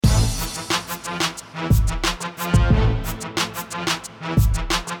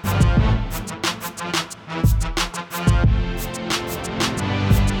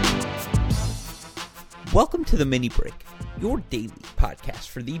to the Mini Break, your daily podcast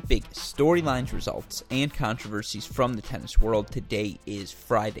for the biggest storylines, results, and controversies from the tennis world. Today is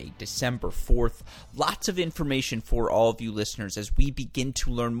Friday, December 4th. Lots of information for all of you listeners as we begin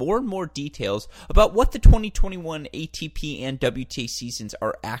to learn more and more details about what the 2021 ATP and WTA seasons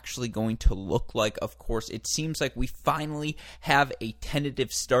are actually going to look like. Of course, it seems like we finally have a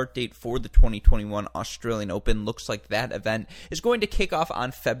tentative start date for the 2021 Australian Open. Looks like that event is going to kick off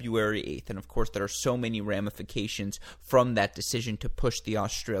on February 8th. And of course, there are so many ramifications from that decision to push the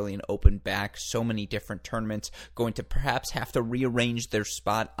Australian Open back. So many different tournaments going to perhaps have to rearrange their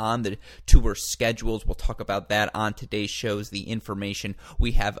spot on the tour schedules. We'll talk about that on today's shows, the information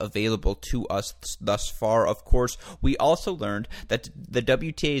we have available to us thus far. Of course, we also learned that the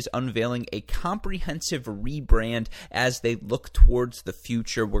WTA is unveiling a comprehensive rebrand as they look towards the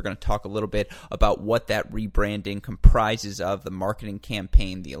future. We're going to talk a little bit about what that rebranding comprises of, the marketing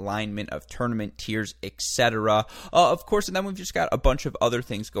campaign, the alignment of tournament tiers, etc. Of course, and then we've just got a bunch of other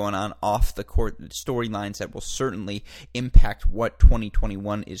things going on off the court storylines that will certainly impact what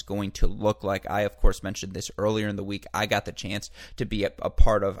 2021 is going to look like. I, of course, mentioned this earlier in the week. I got the chance to be a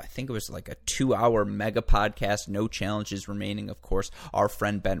part of, I think it was like a 2-hour mega podcast, No Challenges Remaining, of course, our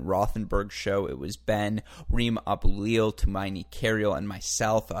friend Ben Rothenberg's show. It was Ben, Reem Abulil, Tumaini Carriel, and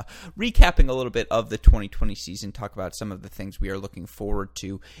myself recapping a little bit of the 2020 season, talk about some of the things we are looking forward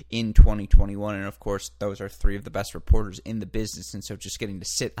to in 2021. And of course, those are three of the best reporters in the business, and so just getting to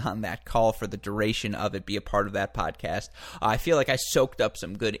sit on that call for the duration of it, be a part of that podcast, I feel like I soaked up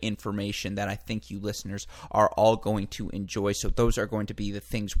some good information that I think you listeners are all going to enjoy. So those are going to be the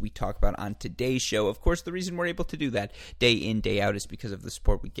things we talk about on today's show. Of course, the reason we're able to do that day in, day out is because of the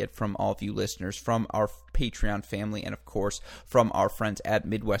support we get from all of you listeners, from our Patreon family, and of course from our friends at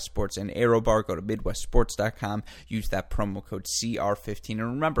Midwest Sports and AeroBar. Go to MidwestSports.com, use that promo code CR15, and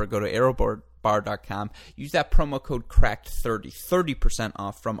remember, go to AeroBar.com. Use that promo code CRACKED30, 30%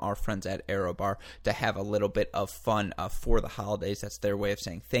 off from our friends at AeroBar to have a little bit of fun for the holidays. That's their way of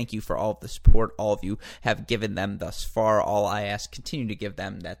saying thank you for all of the support all of you have given them thus far. All I ask, continue to give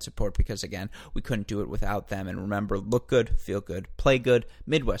them that support because, again, we couldn't do it without them. And remember, look good, feel good, play good.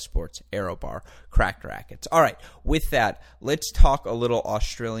 Midwest Sports, AeroBar, Cracked Rackets. All right, with that, let's talk a little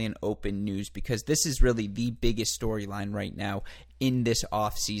Australian Open news because this is really the biggest storyline right now in this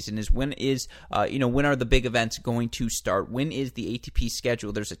off season. Is when are the big events going to start? When is the ATP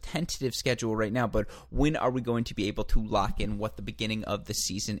schedule? There's a tentative schedule right now, but when are we going to be able to lock in what the beginning of the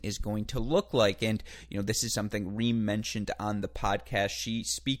season is going to look like? And this is something Reem mentioned on the podcast. She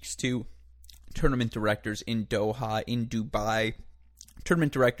speaks to tournament directors in Doha, in Dubai,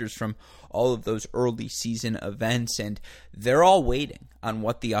 tournament directors from all of those early season events, and they're all waiting on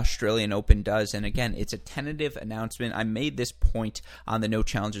what the Australian Open does. And again, it's a tentative announcement. I made this point on the No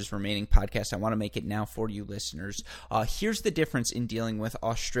Challenges Remaining podcast. I want to make it now for you listeners. Here's the difference in dealing with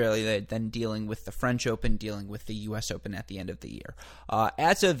Australia than dealing with the French Open, dealing with the US Open at the end of the year.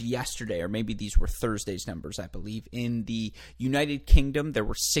 As of yesterday, or maybe these were Thursday's numbers, I believe, in the United Kingdom, there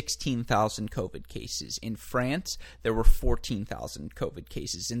were 16,000 COVID cases. In France, there were 14,000 COVID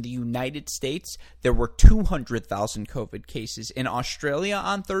cases. In the United States, there were 200,000 COVID cases. In Australia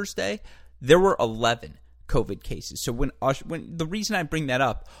on Thursday, there were 11 COVID cases. So when the reason I bring that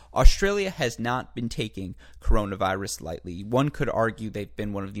up, Australia has not been taking coronavirus lightly. One could argue they've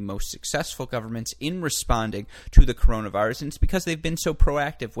been one of the most successful governments in responding to the coronavirus, and it's because they've been so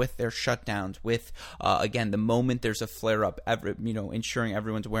proactive with their shutdowns, with, again, the moment there's a flare-up, ensuring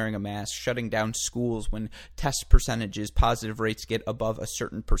everyone's wearing a mask, shutting down schools when test percentages, positive rates get above a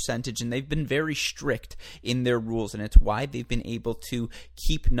certain percentage, and they've been very strict in their rules, and it's why they've been able to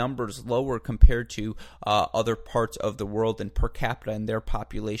keep numbers lower compared to other parts of the world and per capita in their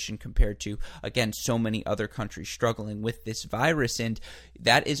population compared to, again, so many other countries struggling with this virus. And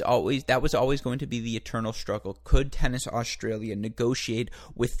that was always going to be the eternal struggle. Could Tennis Australia negotiate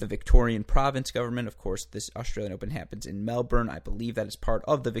with the Victorian province government? Of course, this Australian Open happens in Melbourne. I believe that is part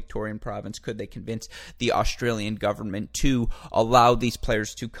of the Victorian province. Could they convince the Australian government to allow these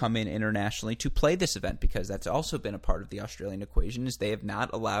players to come in internationally to play this event? Because that's also been a part of the Australian equation, is they have not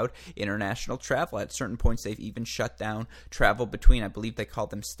allowed international travel. At certain points, they've even shut down travel between, I believe they call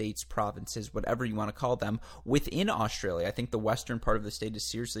them states, provinces, whatever you want to call them, within Australia. I think the western part of the state is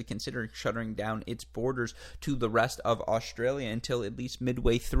seriously considering shutting down its borders to the rest of Australia until at least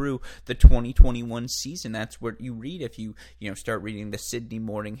midway through the 2021 season. That's what you read if you start reading the Sydney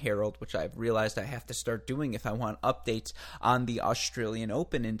Morning Herald, which I've realized I have to start doing if I want updates on the Australian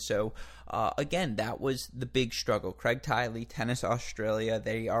Open. And so again, that was the big struggle. Craig Tiley, Tennis Australia,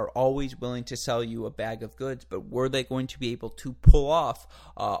 they are always willing to sell you a bad bag of goods, but were they going to be able to pull off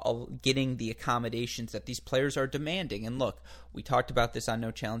getting the accommodations that these players are demanding? And look, we talked about this on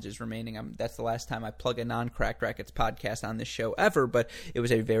No Challenges Remaining. That's the last time I plug a non-Cracked Racquets podcast on this show ever, but it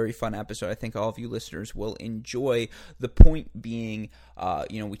was a very fun episode. I think all of you listeners will enjoy. The point being,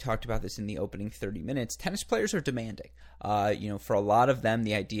 we talked about this in the opening 30 minutes. Tennis players are demanding. For a lot of them,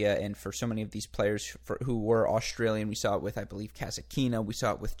 the idea, and for so many of these players who were Australian, we saw it with, I believe, Kasatkina. We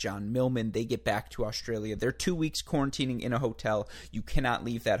saw it with John Millman. They get back to Australia. They're 2 weeks quarantining in a hotel. You cannot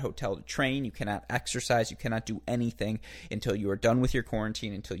leave that hotel to train. You cannot exercise. You cannot do anything until you are done with your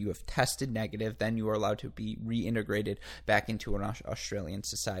quarantine, until you have tested negative. Then you are allowed to be reintegrated back into an Australian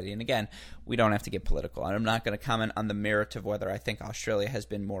society. And again, we don't have to get political. I'm not going to comment on the merit of whether I think Australia has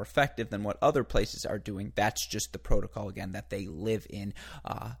been more effective than what other places are doing. That's just the protocol, again, that they live in.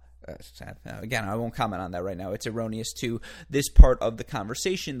 Again, I won't comment on that right now. It's erroneous to this part of the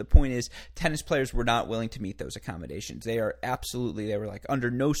conversation. The point is, tennis players were not willing to meet those accommodations. They were like,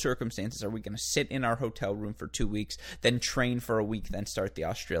 under no circumstances are we going to sit in our hotel room for 2 weeks, then train for a week, then start the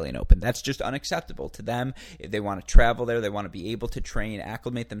Australian Open. That's just unacceptable to them. If they want to travel there, they want to be able to train,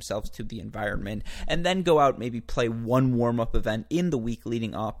 acclimate themselves to the environment, and then go out, maybe play one warm-up event in the week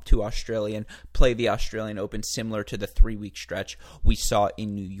leading up to Australian, play the Australian Open, similar to the 3-week stretch we saw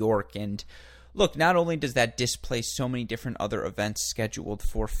in New York. And look, not only does that displace so many different other events scheduled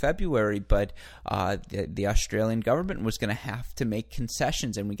for February, but the Australian government was going to have to make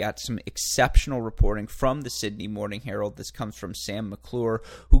concessions, and we got some exceptional reporting from the Sydney Morning Herald. This comes from Sam McClure,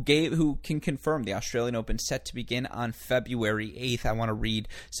 who can confirm the Australian Open set to begin on February 8th. I want to read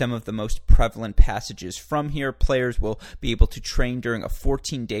some of the most prevalent passages from here. Players will be able to train during a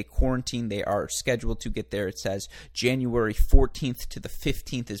 14-day quarantine. They are scheduled to get there. It says January 14th to the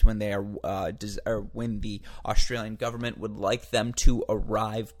 15th is when they are when the Australian government would like them to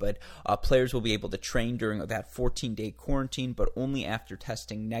arrive, but players will be able to train during that 14-day quarantine, but only after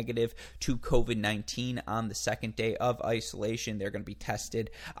testing negative to COVID-19 on the second day of isolation. They're going to be tested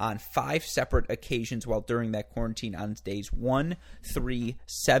on 5 separate occasions while during that quarantine on days 1, 3,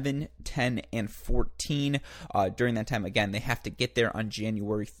 7, 10, and 14. During that time, again, they have to get there on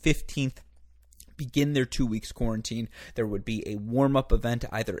January 15th. Begin their 2 weeks quarantine. There would be a warm-up event,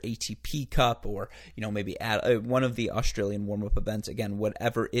 either ATP Cup or maybe one of the Australian warm-up events, again,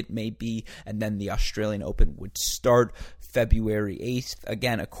 whatever it may be, and then the Australian Open would start February 8th.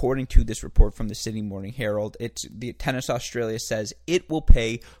 Again, according to this report from the Sydney Morning Herald, the Tennis Australia says it will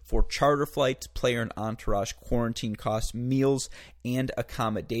pay for charter flights, player and entourage quarantine costs, meals, and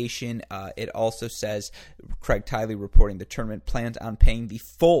accommodation. It also says, Craig Tiley reporting, the tournament plans on paying the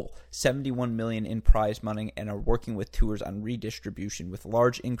full $71 million in prize money and are working with tours on redistribution, with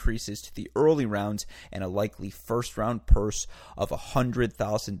large increases to the early rounds and a likely first-round purse of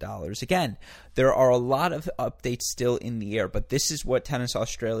 $100,000. Again, there are a lot of updates still in the air, but this is what Tennis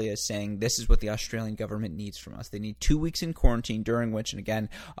Australia is saying. This is what the Australian government needs from us. They need 2 weeks in quarantine, during which, and again,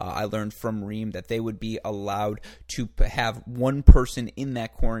 I learned from Reem that they would be allowed to have one person in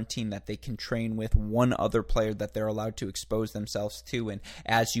that quarantine that they can train with, one other player that they're allowed to expose themselves to, and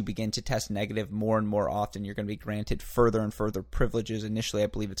as you begin to test negative more and more often, you're going to be granted further and further privileges. Initially, I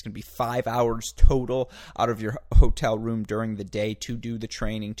believe it's going to be 5 hours total out of your hotel room during the day to do the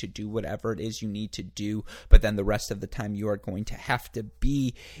training, to do whatever it is you need to do, but then the rest of the time you are going to have to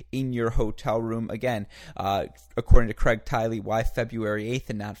be in your hotel room. Again, according to Craig Tiley, why February 8th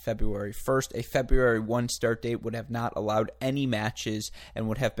and not February 1st? A February 1 start date would have not allowed any matches and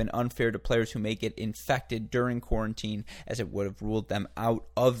would have been unfair to players who may get infected during quarantine, as it would have ruled them out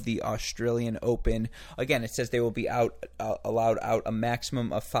of the Australian Open. Again, it says they will be allowed out a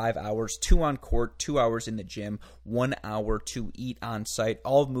maximum of 5 hours, 2 on court, 2 hours in the gym, 1 hour to eat on site.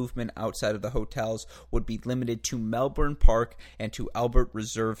 All movement outside of the hotels would be limited to Melbourne Park and to Albert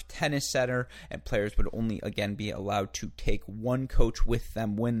Reserve Tennis Center, and players would only, again, be allowed to take one coach with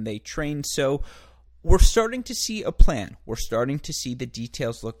them when they train. So we're starting to see a plan. We're starting to see the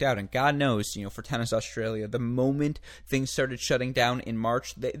details looked out. And God knows, for Tennis Australia, the moment things started shutting down in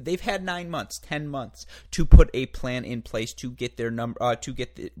March, they've had 9 months, 10 months to put a plan in place to get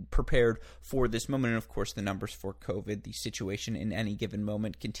prepared for this moment. And of course, the numbers for COVID, the situation in any given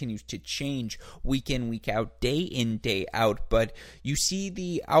moment continues to change week in, week out, day in, day out. But you see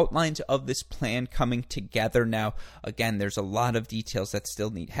the outlines of this plan coming together now. Again, there's a lot of details that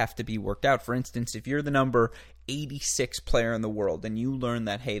still have to be worked out. For instance, if you're the number 86th player in the world, and you learn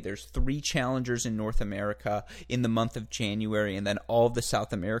that, hey, there's 3 challengers in North America in the month of January, and then all of the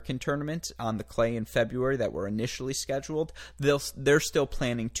South American tournaments on the clay in February that were initially scheduled, they're still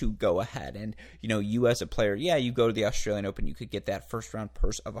planning to go ahead. And, you as a player, you go to the Australian Open, you could get that first round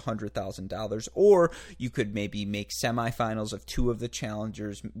purse of $100,000, or you could maybe make semifinals of 2 of the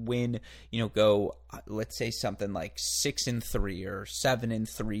challengers, win, go, let's say something like 6-3 or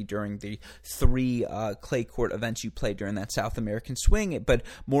 7-3 during the 3 clay court events you play during that South American swing. But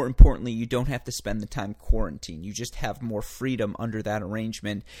more importantly, you don't have to spend the time quarantined. You just have more freedom under that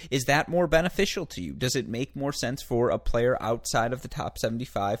arrangement. Is that more beneficial to you? Does it make more sense for a player outside of the top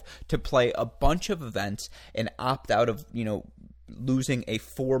 75 to play a bunch of events and opt out of, losing a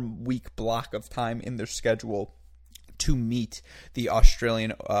 4-week block of time in their schedule to meet the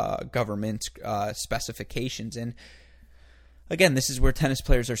Australian government's specifications? And again, this is where tennis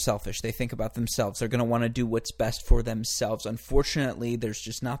players are selfish. They think about themselves. They're going to want to do what's best for themselves. Unfortunately, there's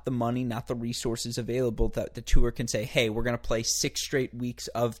just not the money, not the resources available that the tour can say, hey, we're going to play 6 straight weeks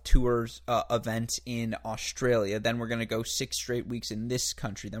of tours events in Australia. Then we're going to go 6 straight weeks in this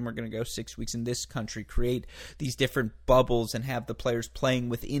country. Then we're going to go 6 weeks in this country. Create these different bubbles and have the players playing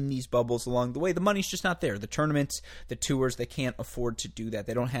within these bubbles along the way. The money's just not there. The tournaments, the tours, they can't afford to do that.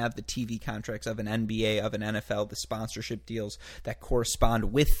 They don't have the TV contracts of an NBA, of an NFL, the sponsorship deals that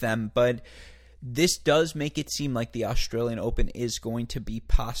correspond with them. But this does make it seem like the Australian Open is going to be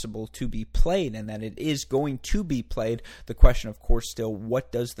possible to be played, and that it is going to be played. The question, of course, still,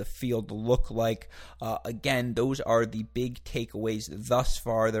 what does the field look like? Again, those are the big takeaways thus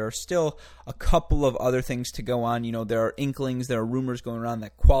far. There are still a couple of other things to go on. There are inklings, there are rumors going around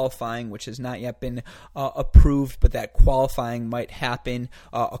that qualifying, which has not yet been approved, but that qualifying might happen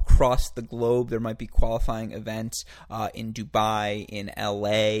across the globe. There might be qualifying events in Dubai, in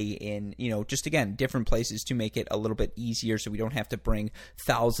LA, in, just again, different places to make it a little bit easier so we don't have to bring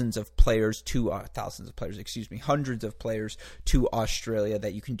hundreds of players to Australia,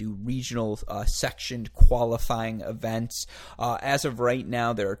 that you can do regional sectioned qualifying events. As of right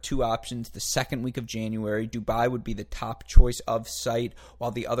now, there are 2 options. The second week of January, Dubai would be the top choice of site,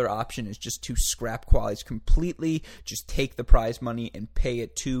 while the other option is just to scrap qualies completely, just take the prize money and pay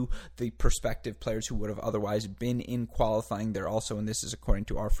it to the prospective players who would have otherwise been in qualifying. There also, and this is according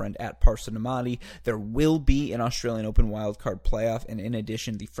to our friend at Parson Amati, there will be an Australian Open wildcard playoff, and in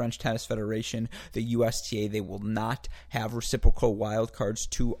addition, the French Tennis Federation, the USTA, they will not have reciprocal wildcards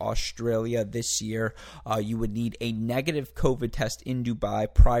to Australia this year. You would need a negative COVID test in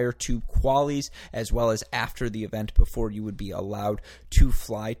Dubai prior to qualies, as well as after the event, before you would be allowed to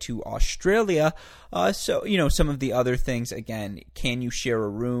fly to Australia. So, some of the other things, again, can you share a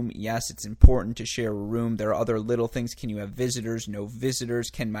room? Yes, it's important to share a room. There are other little things. Can you have visitors? No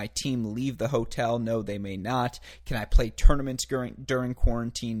visitors. Can my team leave the hotel? No, they may not. Can I play tournaments during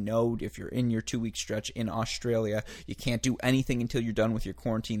quarantine? No. If you're in your 2-week stretch in Australia, you can't do anything until you're done with your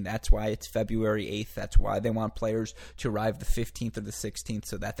quarantine. That's why it's February 8th. That's why they want players to arrive the 15th or the 16th,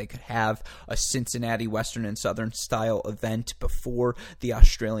 so that they could have a Cincinnati Western and Southern style event before the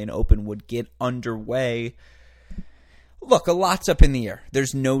Australian Open would get underway. Look, a lot's up in the air.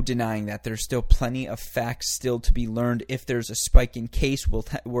 There's no denying that. There's still plenty of facts still to be learned. If there's a spike in case, will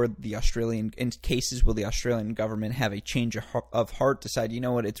the Australian government have a change of heart, decide,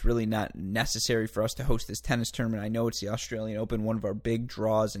 it's really not necessary for us to host this tennis tournament. I know it's the Australian Open, one of our big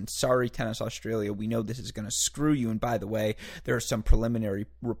draws, and sorry, Tennis Australia, we know this is going to screw you. And by the way, there are some preliminary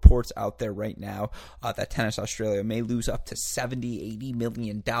reports out there right now that Tennis Australia may lose up to $70-80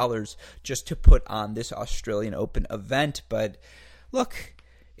 million just to put on this Australian Open event. But look,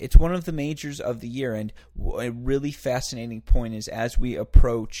 it's one of the majors of the year, and a really fascinating point is, as we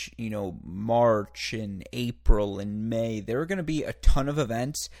approach, March and April and May, there are going to be a ton of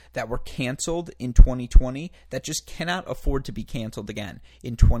events that were canceled in 2020 that just cannot afford to be canceled again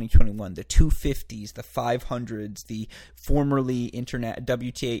in 2021. The 250s, the 500s, the formerly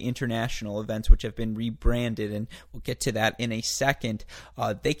WTA International events, which have been rebranded, and we'll get to that in a second.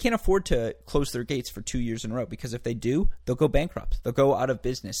 They can't afford to close their gates for 2 years in a row, because if they do, they'll go bankrupt. They'll go out of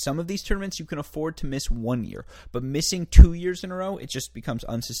business. Some of these tournaments you can afford to miss 1 year, but missing 2 years in a row, it just becomes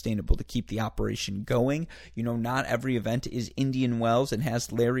unsustainable to keep the operation going. Not every event is Indian Wells and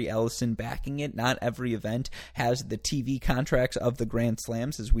has Larry Ellison backing it. Not every event has the TV contracts of the Grand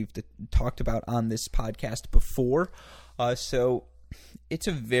Slams, as we've talked about on this podcast before. So it's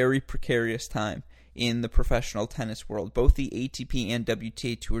a very precarious time in the professional tennis world. Both the ATP and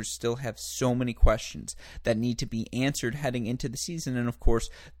WTA tours still have so many questions that need to be answered heading into the season, and of course,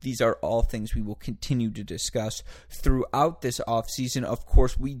 these are all things we will continue to discuss throughout this offseason. Of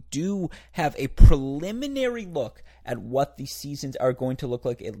course, we do have a preliminary look at what the seasons are going to look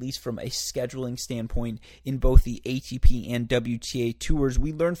like, at least from a scheduling standpoint, in both the ATP and WTA tours.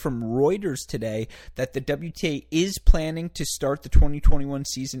 We learned from Reuters today that the WTA is planning to start the 2021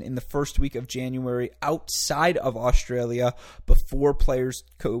 season in the first week of January outside of Australia before players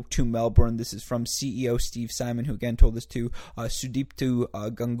go to Melbourne. This is from CEO Steve Simon, who again told us to Sudipto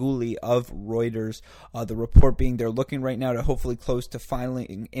Ganguly of Reuters. The report being they're looking right now to hopefully close to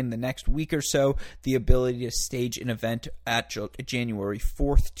finally in the next week or so the ability to stage an event at January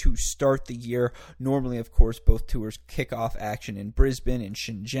 4th to start the year. Normally, of course, both tours kick off action in Brisbane, in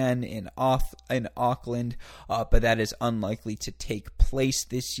Shenzhen, in Auckland, but that is unlikely to take place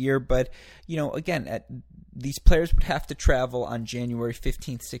this year. But, again, these players would have to travel on January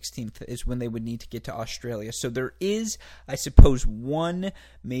 15th, 16th is when they would need to get to Australia. So there is, I suppose, 1,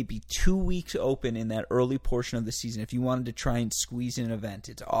 maybe 2 weeks open in that early portion of the season if you wanted to try and squeeze in an event.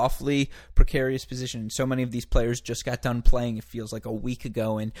 It's awfully precarious position. So many of these players just got done playing, it feels like a week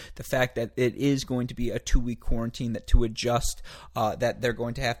ago, and the fact that it is going to be a 2-week quarantine that they're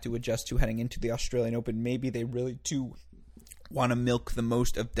going to have to adjust to heading into the Australian Open, maybe they really do want to milk the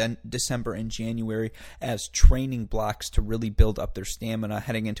most of December and January as training blocks to really build up their stamina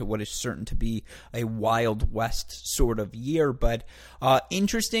heading into what is certain to be a Wild West sort of year. But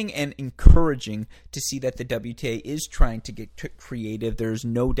interesting and encouraging to see that the WTA is trying to get creative. There's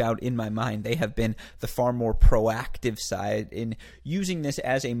no doubt in my mind they have been the far more proactive side in using this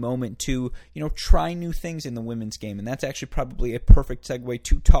as a moment to, try new things in the women's game. And that's actually probably a perfect segue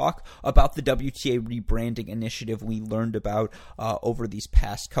to talk about the WTA rebranding initiative we learned about over these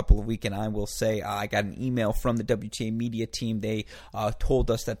past couple of weeks. And I will say I got an email from the WTA media team. They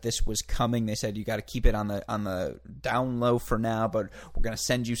told us that this was coming. They said you got to keep it on the down low for now, but we're going to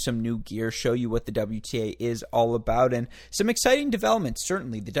send you some new gear, show you what the WTA is all about, and some exciting developments.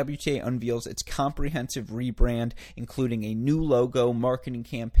 Certainly, the WTA unveils its comprehensive rebrand, including a new logo, marketing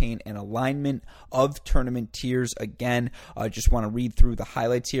campaign, and alignment of tournament tiers. Again, I just want to read through the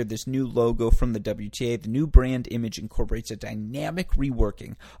highlights here. This new logo from the WTA, the new brand image incorporates a dynamic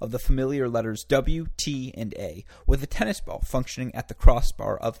reworking of the familiar letters W, T, and A, with a tennis ball functioning at the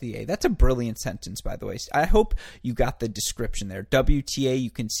crossbar of the A. That's a brilliant sentence, by the way. I hope you got the description there. WTA,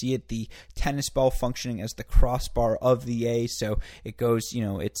 you can see it, the tennis ball functioning as the crossbar of the A, so it goes,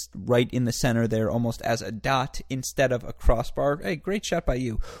 it's right in the center there, almost as a dot instead of a crossbar. Hey, great shot by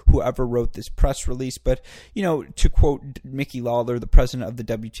you, whoever wrote this press release. But, to quote Mickey Lawler, the president of the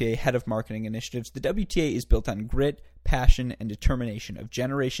WTA, head of marketing initiatives, the WTA is built on grit, passion, and determination of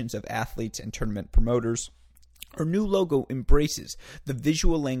generations of athletes and tournament promoters. Our new logo embraces the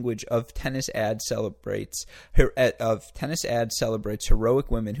visual language of tennis ad celebrates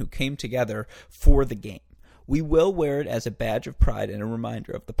heroic women who came together for the game. We will wear it as a badge of pride and a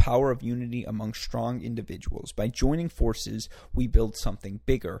reminder of the power of unity among strong individuals. By joining forces, we build something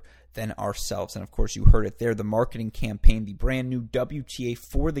bigger than ourselves. And of course, you heard it there. The marketing campaign, the brand new WTA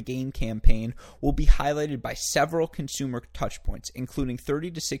For the Game campaign, will be highlighted by several consumer touchpoints, including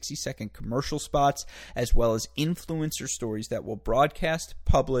 30 to 60 second commercial spots, as well as influencer stories that will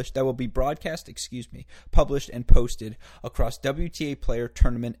published and posted across WTA player,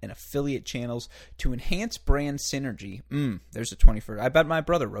 tournament, and affiliate channels to enhance brand synergy. There's a 21st. I bet my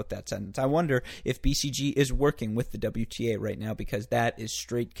brother wrote that sentence. I wonder if BCG is working with the WTA right now, because that is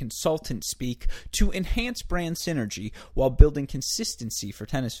straight consultant speak to enhance brand synergy while building consistency for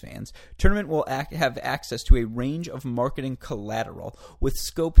tennis fans. Tournament will have access to a range of marketing collateral with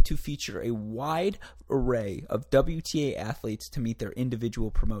scope to feature a wide array of WTA athletes to meet their individual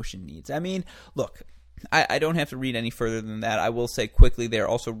promotion needs. I mean, look, I don't have to read any further than that. I will say quickly, they're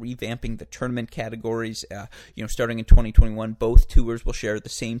also revamping the tournament categories. Starting in 2021, both tours will share the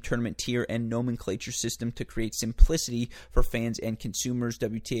same tournament tier and nomenclature system to create simplicity for fans and consumers.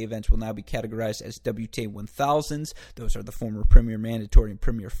 WTA events will now be categorized as WTA 1000s. Those are the former Premier Mandatory and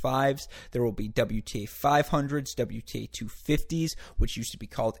Premier 5s. There will be WTA 500s, WTA 250s, which used to be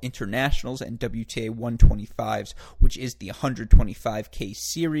called Internationals, and WTA 125s, which is the 125K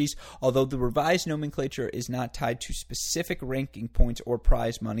series. Although the revised nomenclature is not tied to specific ranking points or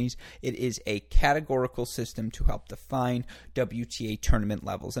prize monies, it is a categorical system to help define WTA tournament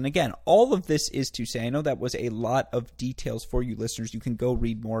levels. And again, all of this is to say, I know that was a lot of details for you listeners. You can go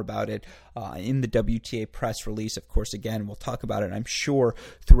read more about it in the WTA press release. Of course, again, we'll talk about it, I'm sure,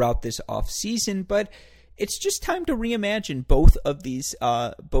 throughout this off season, but it's just time to reimagine both of these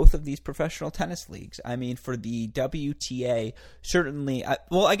professional tennis leagues. I mean, for the WTA, certainly.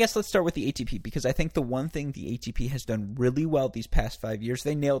 I guess let's start with the ATP, because I think the one thing the ATP has done really well these past 5 years,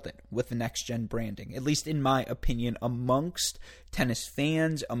 they nailed it with the next gen branding. At least in my opinion, amongst tennis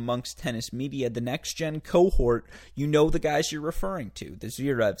fans, amongst tennis media, the next gen cohort, you know the guys you're referring to: the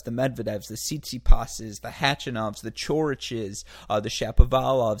Zverevs, the Medvedevs, the Tsitsipas's, the Khachanovs, the Choriches, the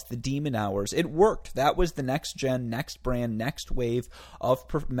Shapovalovs, the Demonauers. It worked. That was the next gen, next brand, next wave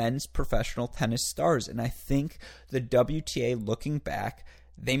of men's professional tennis stars. And I think the WTA, looking back,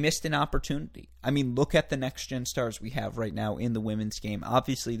 they missed an opportunity. I mean, look at the next-gen stars we have right now in the women's game.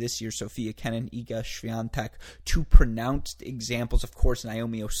 Obviously, this year, Sofia Kenin, Iga Swiatek, two pronounced examples. Of course,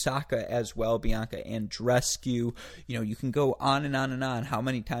 Naomi Osaka as well, Bianca Andreescu. You know, you can go on and on and on. How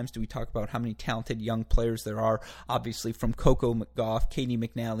many times do we talk about how many talented young players there are? Obviously, from Coco McGough, Katie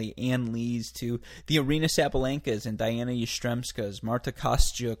McNally, Ann Lees, to the Arina Sabalenkas and Diana Yastremskas, Marta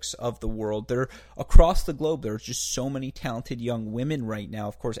Kostyuks of the world. They're across the globe. There's just so many talented young women right now.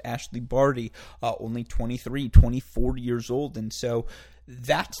 Of course, Ashley Barty, only 23, 24 years old. And so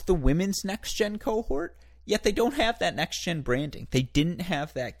that's the women's next-gen cohort. Yet they don't have that next-gen branding. They didn't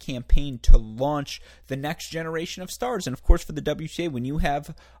have that campaign to launch the next generation of stars. And, of course, for the WTA, when you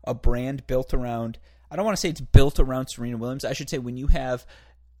have a brand built around, I don't want to say it's built around Serena Williams. I should say when you have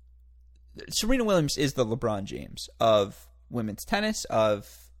 – Serena Williams is the LeBron James of women's tennis, of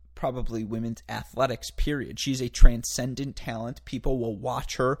probably women's athletics, period. She's a transcendent talent. People will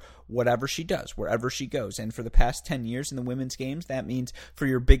watch her whatever she does, wherever she goes. And for the past 10 years in the women's games, that means for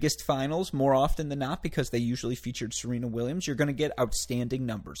your biggest finals, more often than not, because they usually featured Serena Williams, you're going to get outstanding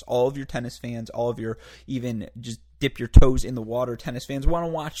numbers. All of your tennis fans, all of your even just dip your toes in the water tennis fans want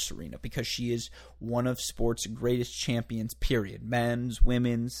to watch Serena because she is one of sport's greatest champions, period. Men's,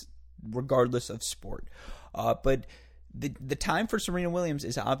 women's, regardless of sport. But the time for Serena Williams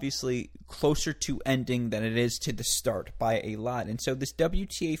is obviously closer to ending than it is to the start by a lot. And so this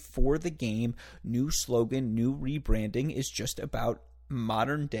WTA for the game, new slogan, new rebranding is just about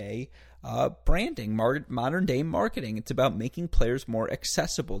modern day branding, modern day marketing. It's about making players more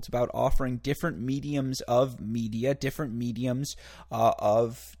accessible. It's about offering different mediums of media, different mediums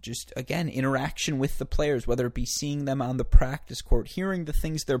of just, again, interaction with the players, whether it be seeing them on the practice court, hearing the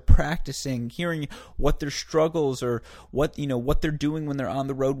things they're practicing, hearing what their struggles or what they're doing when they're on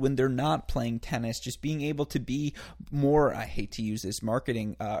the road, when they're not playing tennis, just being able to be more, I hate to use this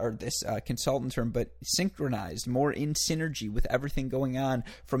marketing or this consultant term, but synchronized, more in synergy with everything going on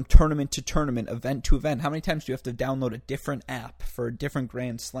from tournament to tournament, event to event. How many times do you have to download a different app for a different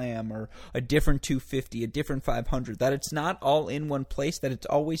Grand Slam or a different 250, a different 500, that it's not all in one place, that it's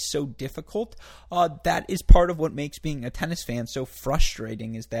always so difficult? That is part of what makes being a tennis fan so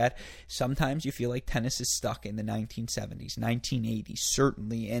frustrating, is that sometimes you feel like tennis is stuck in the 1970s, 1980s,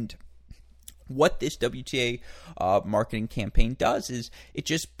 certainly. And what this WTA marketing campaign does is it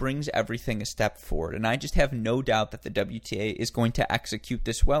just brings everything a step forward. And I just have no doubt that the WTA is going to execute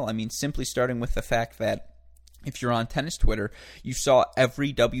this well. I mean, simply starting with the fact that if you're on tennis Twitter, you saw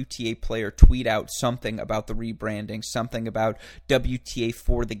every WTA player tweet out something about the rebranding, something about WTA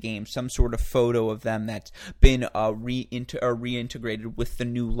for the game, some sort of photo of them that's been reintegrated with the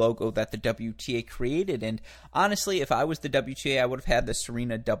new logo that the WTA created. And honestly, if I was the WTA, I would have had the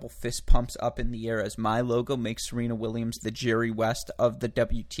Serena double fist pumps up in the air as my logo. Makes Serena Williams the Jerry West of the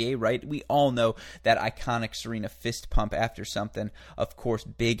WTA, right? We all know that iconic Serena fist pump after something, of course,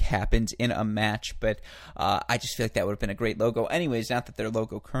 big happens in a match, but I just feel like that would have been a great logo. Anyways, not that their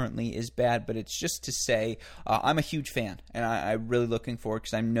logo currently is bad, but it's just to say I'm a huge fan, and I'm really looking forward,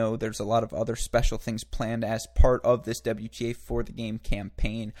 because I know there's a lot of other special things planned as part of this WTA for the game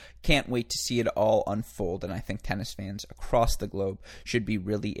campaign. Can't wait to see it all unfold, and I think tennis fans across the globe should be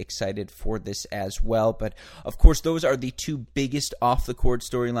really excited for this as well. But, of course, those are the two biggest off-the-court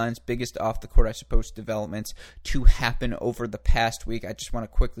storylines, biggest off-the-court, I suppose, developments to happen over the past week. I just want to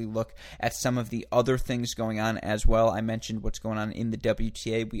quickly look at some of the other things going on as well. I mentioned what's going on in the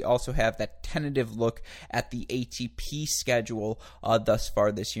WTA. We also have that tentative look at the ATP schedule thus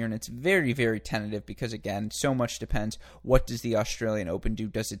far this year, and it's very, very tentative because, again, so much depends. What does the Australian Open do?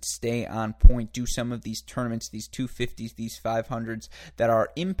 Does it stay on point? Do some of these tournaments, these 250s, these 500s that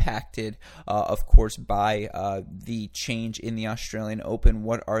are impacted, of course, by the change in the Australian Open,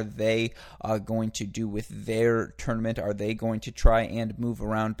 what are they going to do with their tournament? Are they going to try and move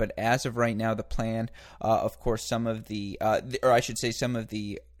around? But as of right now, the plan, of course, some of the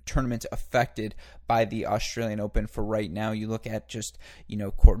tournaments affected by the Australian Open for right now. You look at just,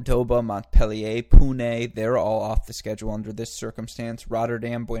 Cordoba, Montpellier, Pune, they're all off the schedule under this circumstance.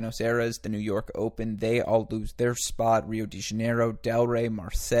 Rotterdam, Buenos Aires, the New York Open, they all lose their spot. Rio de Janeiro, Delray,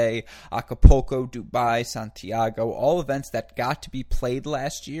 Marseille, Acapulco, Dubai, Santiago, all events that got to be played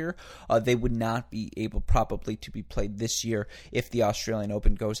last year, they would not be able probably to be played this year if the Australian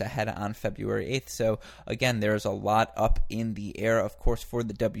Open goes ahead on February 8th. So again, there's a lot up in the air, of course, for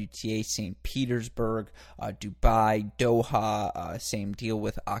the WTA. St. Petersburg, Dubai, Doha, same deal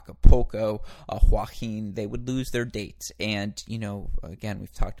with Acapulco, Joaquin, they would lose their dates. And, again,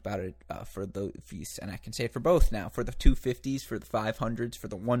 we've talked about it for these, and I can say it for both now, for the 250s, for the 500s, for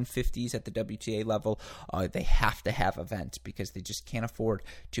the 150s at the WTA level, they have to have events because they just can't afford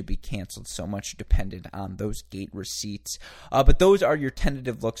to be canceled, so much dependent on those gate receipts. But those are your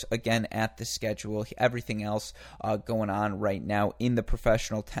tentative looks, again, at the schedule. Everything else going on right now in the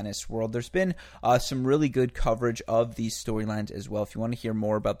professional tennis world. There's been some really good coverage of these storylines as well. If you want to hear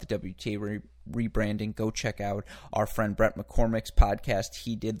more about the WTA rebranding, go check out our friend Brett McCormick's podcast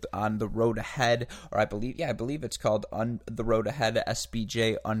he did on The Road Ahead, or I believe it's called The Road Ahead,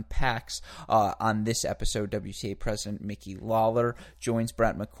 SBJ Unpacks. On this episode, WTA President Mickey Lawler joins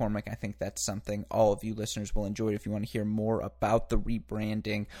Brett McCormick. I think that's something all of you listeners will enjoy. If you want to hear more about the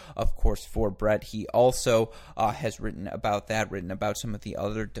rebranding, of course, for Brett, he also has written about some of the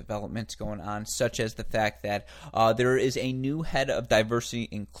other developments going on, such as the fact that there is a new head of diversity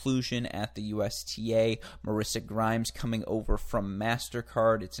inclusion at the USTA, Marissa Grimes, coming over from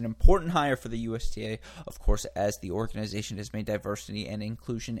MasterCard. It's an important hire for the USTA, of course, as the organization has made diversity and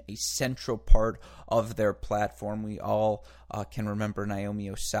inclusion a central part of their platform. We all can remember Naomi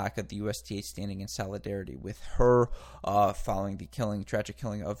Osaka, the USTA standing in solidarity with her following the tragic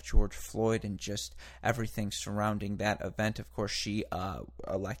killing of George Floyd, and just everything surrounding that event. Of course, she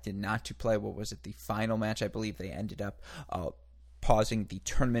elected not to play, the final match. I believe they ended up pausing the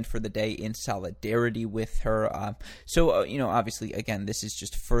tournament for the day in solidarity with her. Obviously, again, this is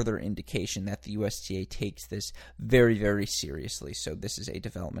just further indication that the USTA takes this very, very seriously. So this is a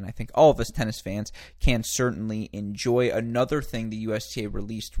development I think all of us tennis fans can certainly enjoy. Another thing the USTA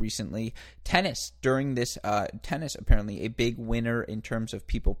released recently, tennis. During this tennis, apparently a big winner in terms of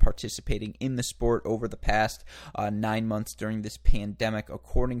people participating in the sport over the past 9 months during this pandemic.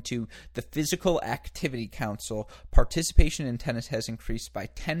 According to the Physical Activity Council, participation in tennis has increased by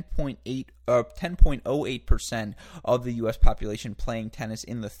 10.08% of the U.S. population playing tennis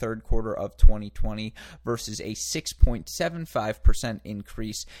in the third quarter of 2020 versus a 6.75%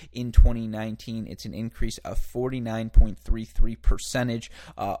 increase in 2019. It's an increase of 49.33%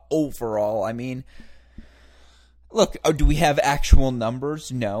 overall. I mean, look, do we have actual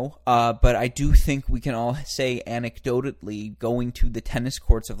numbers? No. But I do think we can all say anecdotally, going to the tennis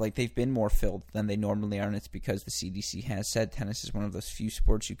courts they've been more filled than they normally are, and it's because the CDC has said tennis is one of those few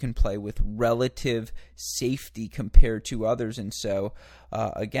sports you can play with relative safety compared to others. And so,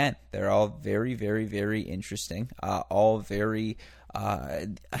 again, they're all very, very, very interesting, all very I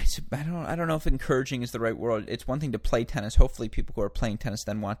don't know if encouraging is the right word. It's one thing to play tennis. Hopefully people who are playing tennis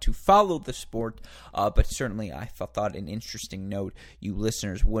then want to follow the sport, but certainly I thought an interesting note you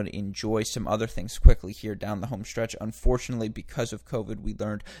listeners would enjoy. Some other things quickly here down the home stretch. Unfortunately, because of COVID, we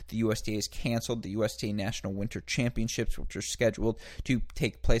learned the USTA has canceled the USTA National Winter Championships, which are scheduled to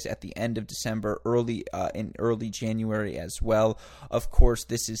take place at the end of December, in early January as well. Of course,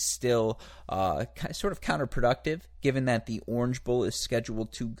 this is still sort of counterproductive, given that the Orange Bowl is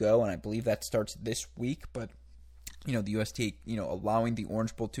scheduled to go, and I believe that starts this week, but the USTA, allowing the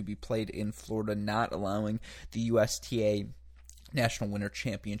Orange Bowl to be played in Florida, not allowing the USTA National Winter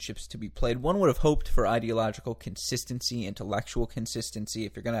Championships to be played. One would have hoped for ideological consistency, intellectual consistency.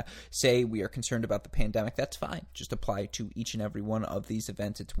 If you're going to say we are concerned about the pandemic, that's fine. Just apply to each and every one of these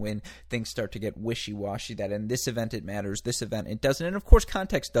events. It's when things start to get wishy-washy that in this event it matters, this event it doesn't. And of course,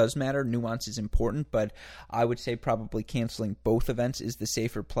 context does matter. Nuance is important, but I would say probably canceling both events is the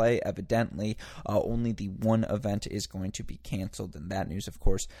safer play. Evidently, only the one event is going to be canceled. And that news, of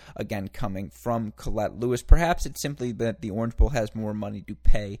course, again, coming from Colette Lewis. Perhaps it's simply that the Orange Bowl has more money to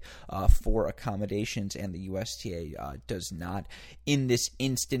pay for accommodations, and the USTA does not in this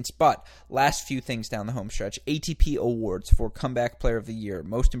instance. But last few things down the home stretch: ATP awards for Comeback Player of the Year,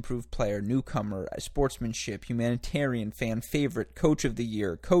 Most Improved Player, Newcomer, Sportsmanship, Humanitarian, Fan Favorite, Coach of the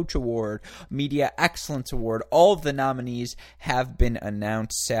Year, Coach Award, Media Excellence Award. All of the nominees have been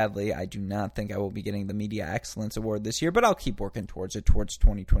announced. Sadly, I do not think I will be getting the Media Excellence Award this year, but I'll keep working towards it towards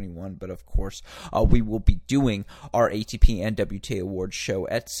 2021. But of course, we will be doing our ATP and WTA Awards show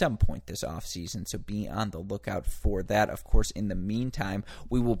at some point this offseason, so be on the lookout for that. Of course, in the meantime,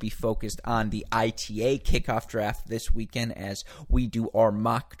 we will be focused on the ITA kickoff draft this weekend as we do our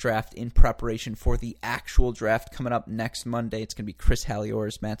mock draft in preparation for the actual draft coming up next Monday. It's going to be Chris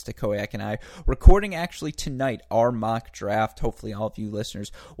Halioris, Matt Stakoyak, and I recording actually tonight our mock draft. Hopefully all of you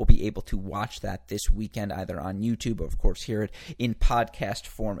listeners will be able to watch that this weekend either on YouTube or, of course, hear it in podcast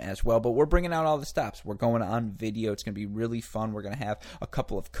form as well. But we're bringing out all the stops. We're going on video. It's going to be really fun. We're going to have a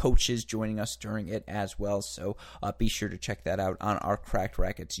couple of coaches joining us during it as well. So be sure to check that out on our Cracked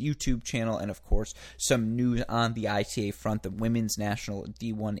Racquets YouTube channel. And, of course, some news on the ITA front. The women's national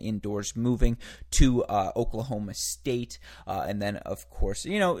D1 indoors moving to Oklahoma State. And then, of course,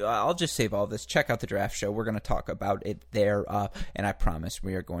 I'll just save all this. Check out the draft show. We're going to talk about it there. And I promise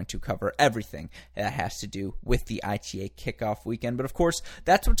we are going to cover everything that has to do with the ITA kickoff weekend. But, of course,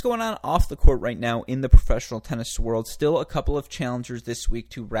 that's what's going on off the court right now in the professional tennis world. Still a couple of challengers this week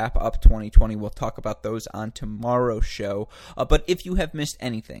to wrap up 2020. We'll talk about those on tomorrow's show. But if you have missed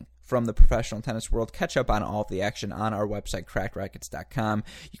anything from the professional tennis world, catch up on all of the action on our website, crackedrackets.com.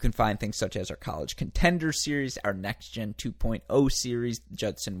 You can find things such as our College Contender Series, our Next Gen 2.0 series,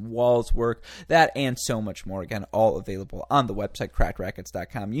 Judson Wall's work, that and so much more. Again, all available on the website,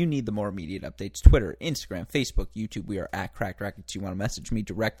 crackedrackets.com. You need the more immediate updates, Twitter, Instagram, Facebook, YouTube. We are at Cracked Racquets. You want to message me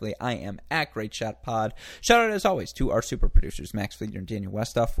directly, I am at Great Shot Pod. Shout out, as always, to our super producers, Max Fleeter and Daniel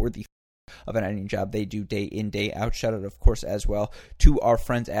Westoff, for the of an editing job they do day in, day out. Shout out, of course, as well to our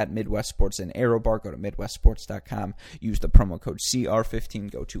friends at Midwest Sports and AeroBar. Go to MidwestSports.com. Use the promo code CR15.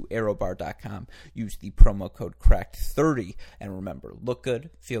 Go to AeroBar.com. Use the promo code CRACKED30. And remember, look good,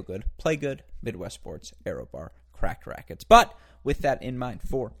 feel good, play good. Midwest Sports, AeroBar, Cracked Racquets. But with that in mind,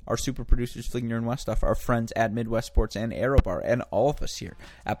 for our super producers, Fligner and Westoff, our friends at Midwest Sports and AeroBar, and all of us here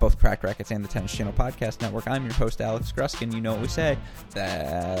at both Cracked Racquets and the Tennis Channel Podcast Network, I'm your host, Alex Gruskin. You know what we say.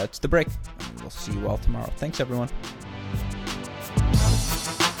 That's the break. And we'll see you all tomorrow. Thanks, everyone.